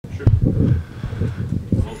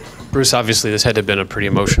Bruce, obviously this had to have been a pretty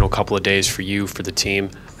emotional couple of days for you, for the team.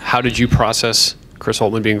 How did you process Chris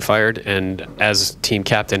Holtmann being fired? And as team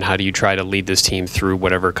captain, how do you try to lead this team through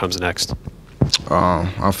whatever comes next?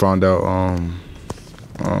 I found out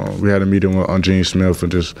we had a meeting with Gene Smith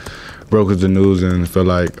and just broke the news and felt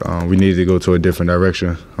like we needed to go to a different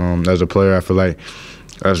direction. As a player, I feel like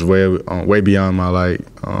that's way beyond my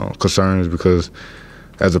concerns, because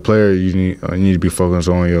as a player, you need to be focused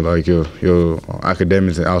on your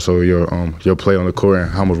academics and also your play on the court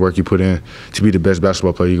and how much work you put in to be the best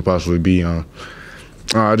basketball player you could possibly be.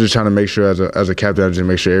 I'm just trying to make sure as a captain, I just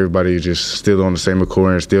make sure everybody is just still on the same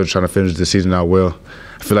accord and still trying to finish the season out well.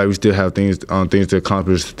 I feel like we still have things to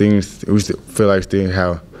accomplish. We still feel like still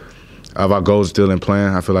have our goals still in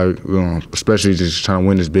plan. I feel like especially just trying to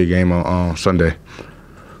win this big game on Sunday.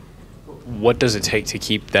 What does it take to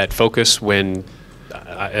keep that focus when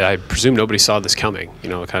I presume nobody saw this coming? You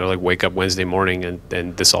know, kind of like wake up Wednesday morning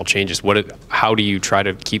and this all changes. How do you try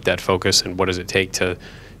to keep that focus, and what does it take to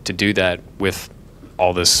do that with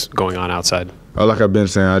all this going on outside? Like I've been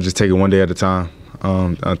saying, I just take it one day at a time.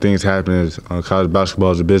 Things happen. College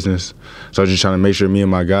basketball is a business, so I'm just trying to make sure me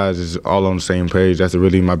and my guys is all on the same page. That's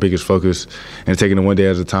really my biggest focus, and taking it one day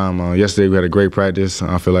at a time. Yesterday we had a great practice.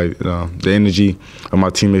 I feel like the energy of my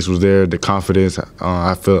teammates was there, the confidence.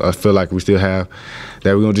 I feel like we still have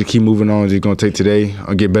that. We're gonna just keep moving on. Just gonna take today,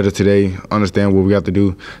 get better today, understand what we got to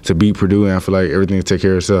do to beat Purdue, and I feel like everything will take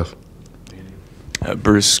care of itself.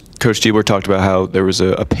 Bruce, Coach Diebler talked about how there was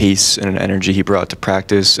a pace and an energy he brought to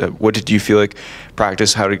practice. What did you feel like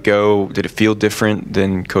practice? How did it go? Did it feel different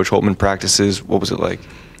than Coach Holtmann practices? What was it like?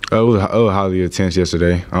 It was highly intense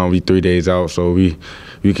yesterday. We 3 days out, so we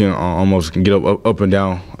can almost get up and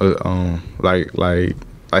down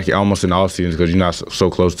like almost in the off season, because you're not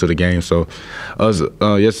so close to the game. So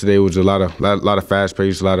yesterday was a lot of fast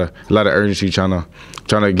pace, a lot of urgency, trying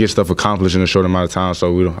to get stuff accomplished in a short amount of time.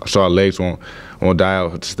 So our legs won't die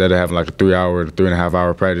out, instead of having like a 3.5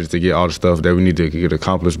 hour practice to get all the stuff that we need to get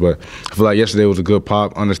accomplished. But I feel like yesterday was a good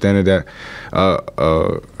pop, understanding that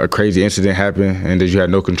a crazy incident happened and that you had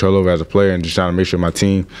no control over as a player, and just trying to make sure my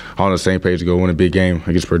team all on the same page to go win a big game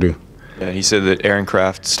against Purdue. Yeah, he said that Aaron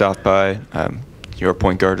Craft stopped by. You're a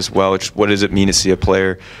point guard as well. What does it mean to see a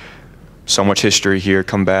player, so much history here,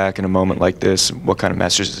 come back in a moment like this? What kind of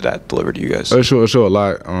message does that deliver to you guys? It show a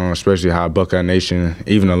lot, especially how Buckeye Nation,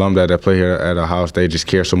 even alumni that play here at our house, they just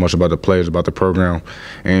care so much about the players, about the program,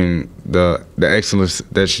 and the excellence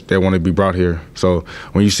that want to be brought here. So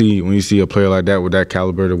when you see a player like that with that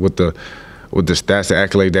caliber, with the stats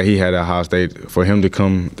and accolades that he had at Ohio State, for him to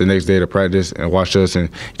come the next day to practice and watch us and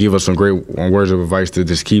give us some great words of advice to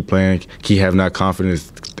just keep playing, keep having that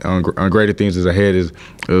confidence on greater things is ahead, it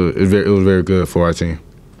was very good for our team.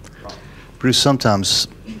 Bruce, sometimes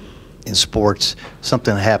in sports,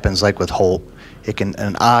 something happens like with Holt.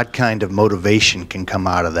 An odd kind of motivation can come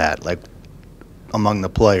out of that, like among the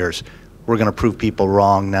players. We're going to prove people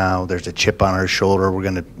wrong now. There's a chip on our shoulder.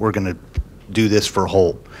 We're going to do this for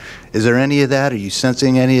Holt. Is there any of that? Are you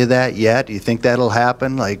sensing any of that yet? Do you think that'll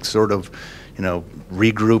happen, like sort of,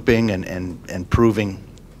 regrouping and proving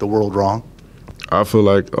the world wrong? I feel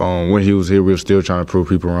like when he was here, we were still trying to prove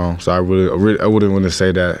people wrong. So I wouldn't want to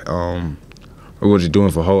say that we were just doing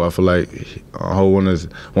it for Holt. I feel like Holt one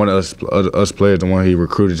of us players, the one he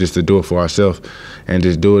recruited just to do it for ourselves and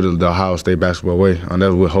just do it the Ohio State basketball way. And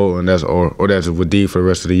that's with Holt, and that's with D for the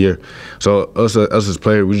rest of the year. So us as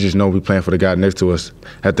players, we just know we playing for the guy next to us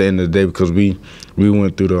at the end of the day, because we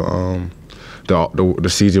went through the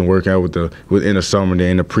season workout within the summer, then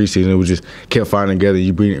in the preseason, we just kept fighting together.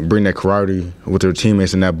 You bring that camaraderie with your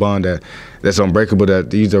teammates and that bond that's unbreakable. That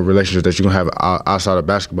these are relationships that you're gonna have outside of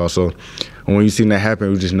basketball. So when you seen that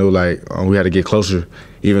happen, we just knew we had to get closer,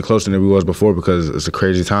 even closer than we was before, because it's a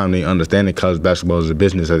crazy time. They understand that college basketball is a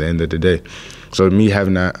business at the end of the day. So me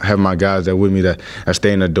having my guys that with me that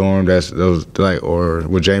stay in the dorm, or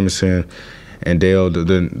with Jameson and Dale,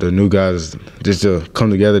 the new guys, just to come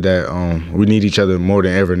together, that we need each other more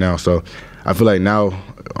than ever now. So I feel like now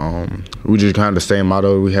we just kind of the same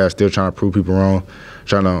motto we have, still trying to prove people wrong,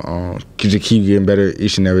 trying to just keep getting better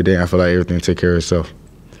each and every day. I feel like everything take care of itself.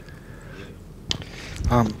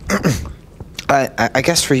 I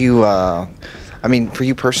guess for you, for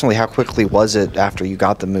you personally, how quickly was it after you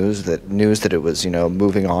got the news that it was,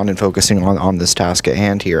 moving on and focusing on this task at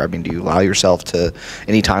hand here? Do you allow yourself to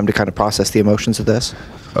any time to kind of process the emotions of this?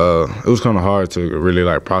 It was kind of hard to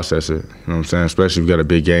really process it. You know what I'm saying? Especially if we got a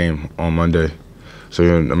big game on Monday.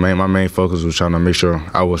 So my main focus was trying to make sure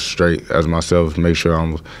I was straight as myself, make sure I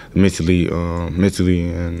was mentally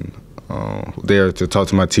and there to talk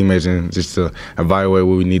to my teammates and just to evaluate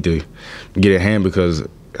what we need to get at hand, because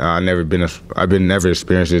I've never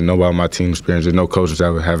experienced it. Nobody on my team experienced it. No coaches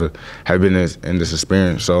have been in this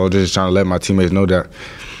experience. So I'm just trying to let my teammates know that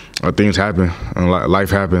things happen, and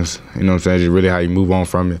life happens. You know what I'm saying? It's really how you move on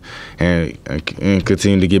from it and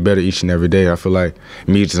continue to get better each and every day. I feel like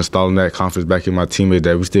me just installing that confidence back in my teammates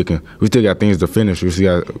that we still got things to finish. We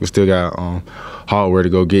still got hardware to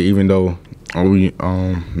go get, even though we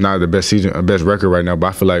not the best record right now. But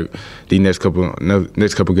I feel like the next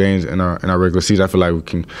couple games in our regular season, I feel like we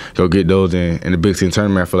can go get those in the Big Ten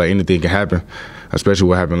tournament. I feel like anything can happen, especially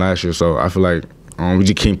what happened last year. So I feel like we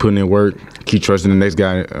just keep putting in work, keep trusting the next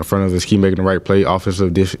guy in front of us, keep making the right play,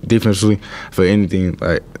 offensive, defensively, for anything.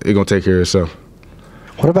 Like, it's gonna take care of itself.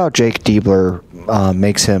 What about Jake Diebler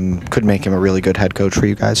could make him a really good head coach for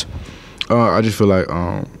you guys? I just feel like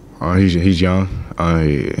he's young.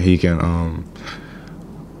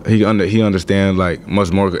 He understands like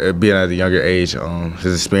much more being at a younger age.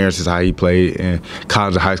 His experiences, how he played in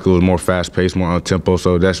college and high school, was more fast paced, more on tempo.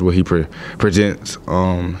 So that's what he presents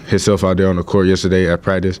himself out there on the court yesterday at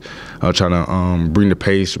practice, trying to bring the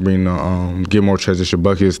pace, get more transition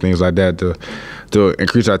buckets, things like that to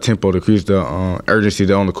increase our tempo, to increase the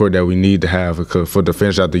urgency on the court that we need to have to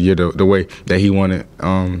finish out the year the way that he wanted.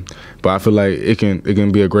 But I feel like it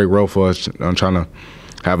can be a great role for us. I'm trying to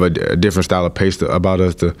have a different style of pace about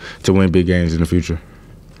us to win big games in the future.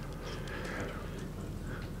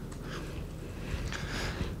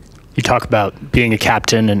 You talk about being a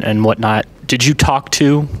captain and whatnot. Did you talk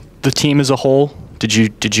to the team as a whole? Did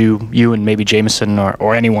you and maybe Jameson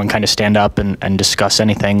or anyone kind of stand up and discuss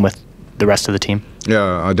anything with the rest of the team?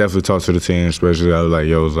 Yeah, I definitely talked to the team, especially. I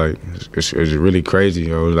was like, it's really crazy.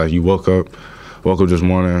 Yo, like, you woke up this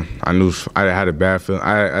morning. I knew I had a bad feeling.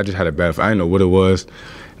 I just had a bad feeling. I didn't know what it was.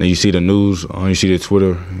 Then you see the news, you see the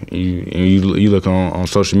Twitter, and you look on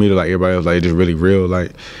social media like everybody else, like, it's just really real.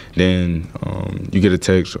 Like, then you get a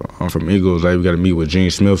text from Eagles, like, we got to meet with Gene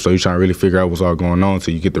Smith. So you're trying to really figure out what's all going on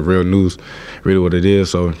until you get the real news, really what it is.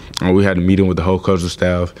 So we had a meeting with the whole coaching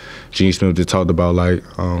staff. Gene Smith just talked about, like,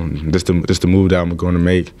 this the move that I'm going to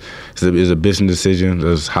make. It's a business decision.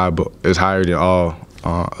 It's higher than all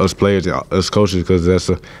us players, us coaches, because that's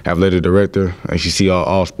an athletic director, and she see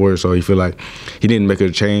all sports. So he feel like he didn't make a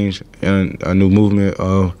change and a new movement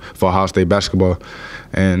for Ohio State basketball.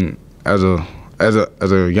 And as a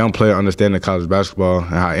young player, understanding college basketball and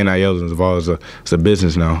how NIL is involved, it's a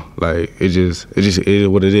business now. Like, it is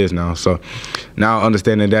what it is now. So now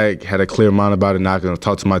understanding that, had a clear mind about it. Now I can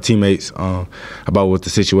talk to my teammates about what the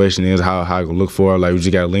situation is, how I can look for it. Like, we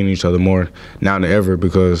just got to lean on each other more now than ever,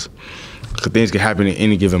 because things can happen at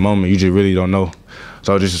any given moment. You just really don't know.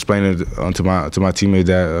 So I was just explaining to my teammates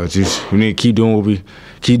that we need to keep doing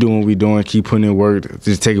what we doing, keep putting in work,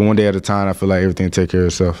 just take it one day at a time. I feel like everything will take care of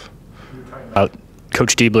itself.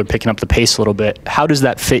 Coach Diebler picking up the pace a little bit. How does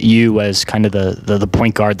that fit you as kind of the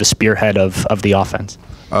point guard, the spearhead of the offense?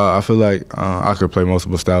 I feel like I could play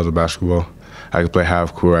multiple styles of basketball. I can play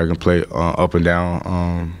half court. I can play up and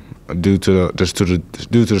down. Due to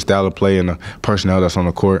the style of play and the personnel that's on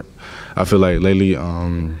the court. I feel like lately,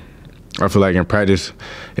 I feel like in practice,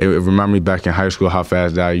 it reminded me back in high school how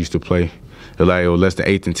fast that I used to play. It was less than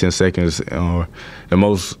 8 to 10 seconds. The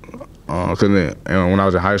most, because when I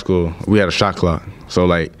was in high school, we had a shot clock. So,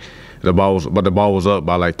 like, the ball was up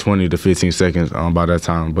by like 20 to 15 seconds by that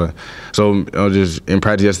time. But so just in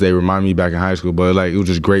practice yesterday, reminded me back in high school. But like, it was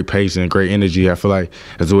just great pace and great energy. I feel like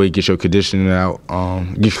that's the way you get your conditioning out,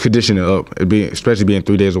 get conditioning up. Especially being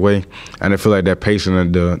 3 days away, and I feel like that pace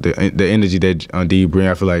and the energy that D bring,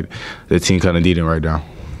 I feel like the team kind of needing right now.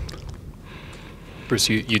 Bruce,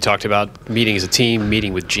 you talked about meeting as a team,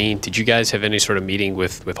 meeting with Gene. Did you guys have any sort of meeting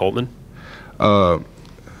with Holtmann?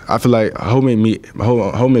 I feel like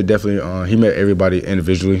Holtmann definitely, he met everybody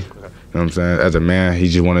individually. You know what I'm saying? As a man, he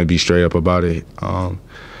just wanted to be straight up about it.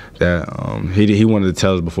 He wanted to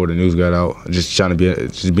tell us before the news got out, just trying to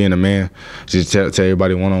just being a man, just tell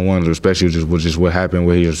everybody one-on-one, especially just what happened,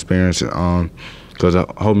 what he experienced. Because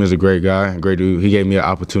Holtmann is a great guy, a great dude. He gave me an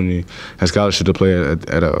opportunity and scholarship to play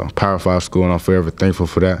at a Power 5 school, and I'm forever thankful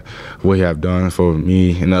for that, what he have done for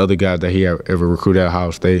me and the other guys that he have ever recruited at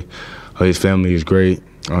Ohio State. His family is great.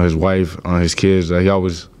 His wife, his kids, he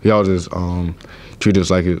always treated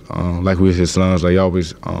us like we was his sons. Like,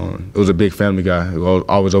 it was a big family guy.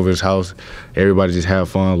 Always over his house. Everybody just have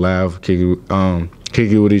fun, laugh, kick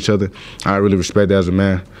it with each other. I really respect that as a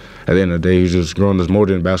man. At the end of the day, he's just grown us more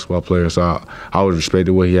than a basketball player. So I always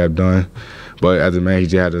respected what he had done. But as a man, he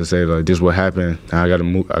just had to say, like, this is what happened. I got to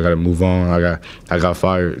move on. I got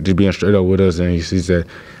fired. Just being straight up with us, and he said,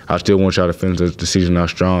 I still want y'all to finish the season out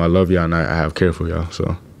strong. I love y'all, and I have care for y'all.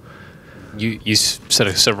 So. You said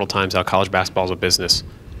it several times how college basketball is a business.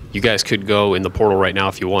 You guys could go in the portal right now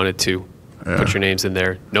if you wanted to, put your names in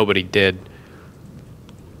there. Nobody did.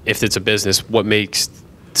 If it's a business, what makes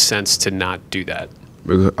sense to not do that?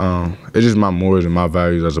 Because, it's just my morals and my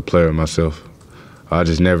values as a player myself. I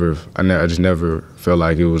just never felt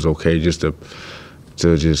like it was okay just to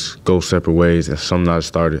just go separate ways and something not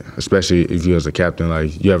started. Especially if you as a captain,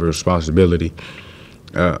 like you have a responsibility.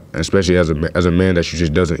 Especially as a man that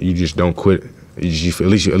you just don't quit. You at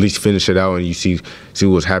least finish it out and you see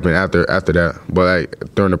what's happening after that. But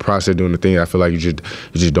like during the process, doing the thing, I feel like you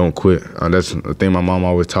just don't quit. That's the thing my mom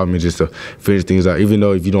always taught me, just to finish things out. Even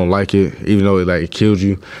though if you don't like it, even though it kills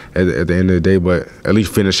you at the end of the day, but at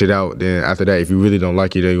least finish it out. Then after that, if you really don't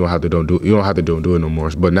like it, then you don't have to do it no more.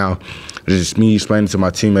 But now, just me explaining to my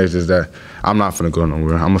teammates is that I'm not finna go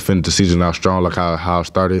nowhere. I'm gonna finish the season out strong, like how I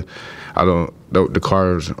started. The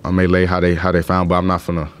cards I may lay how they found, but I'm not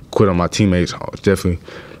finna quit on my teammates. Definitely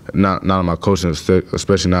not on my coaching,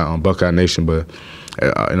 especially not on Buckeye Nation. But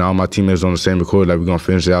and all my teammates on the same accord, like we're gonna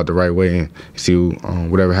finish it out the right way and see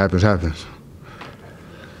whatever happens.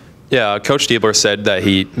 Yeah, Coach Diebler said that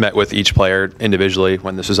he met with each player individually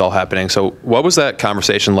when this was all happening. So what was that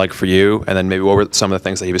conversation like for you? And then maybe what were some of the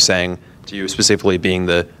things that he was saying to you, specifically being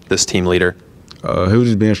this team leader? He was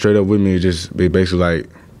just being straight up with me, just be basically like,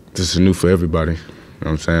 this is new for everybody. You know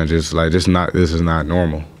what I'm saying? Just like this is not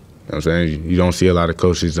normal. You know what I'm saying? You don't see a lot of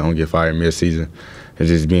coaches don't get fired mid-season and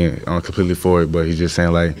just being completely for it. But he's just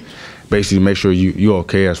saying, like, basically make sure you're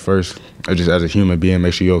okay as first, or just as a human being,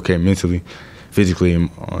 make sure you're okay mentally, physically,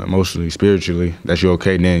 emotionally, spiritually, that you're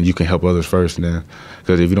okay. Then you can help others first. Then,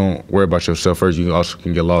 because if you don't worry about yourself first, you also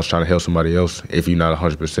can get lost trying to help somebody else if you're not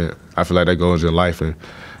 100%. I feel like that goes in life and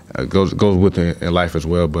goes with it in life as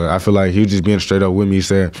well. But I feel like he was just being straight up with me. He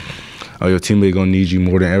said, your teammate gonna need you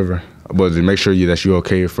more than ever, but to make sure that you're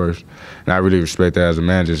okay at first. And I really respect that as a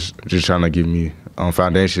man, just trying to give me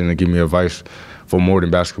foundation and give me advice for more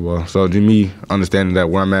than basketball. So to me, understanding that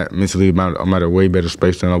where I'm at mentally, I'm at a way better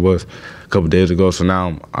space than I was a couple days ago. So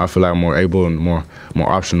now I feel like I'm more able and more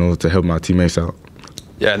optional to help my teammates out.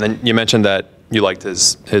 Yeah, and then you mentioned that you liked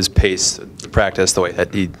his pace, the practice, the way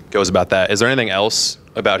that he goes about that. Is there anything else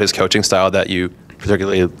about his coaching style that you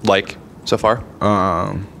particularly like so far?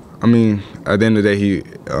 I mean, at the end of the day,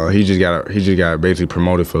 he just got basically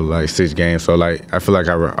promoted for like 6 games. So like I feel like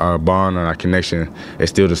our bond and our connection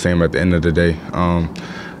is still the same at the end of the day.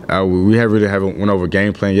 We haven't went over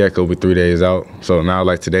game plan yet because we're 3 days out. So now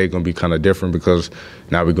like today gonna be kind of different because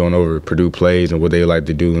now we're going over Purdue plays and what they like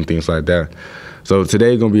to do and things like that. So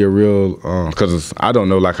today gonna be a real, because I don't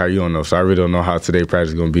know like how you don't know, so I really don't know how today practice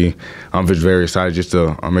is gonna be. I'm just very excited just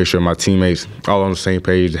to make sure my teammates all on the same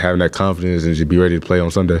page, having that confidence and just be ready to play on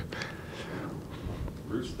Sunday.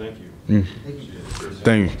 Bruce, thank you.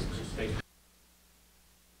 Thank you.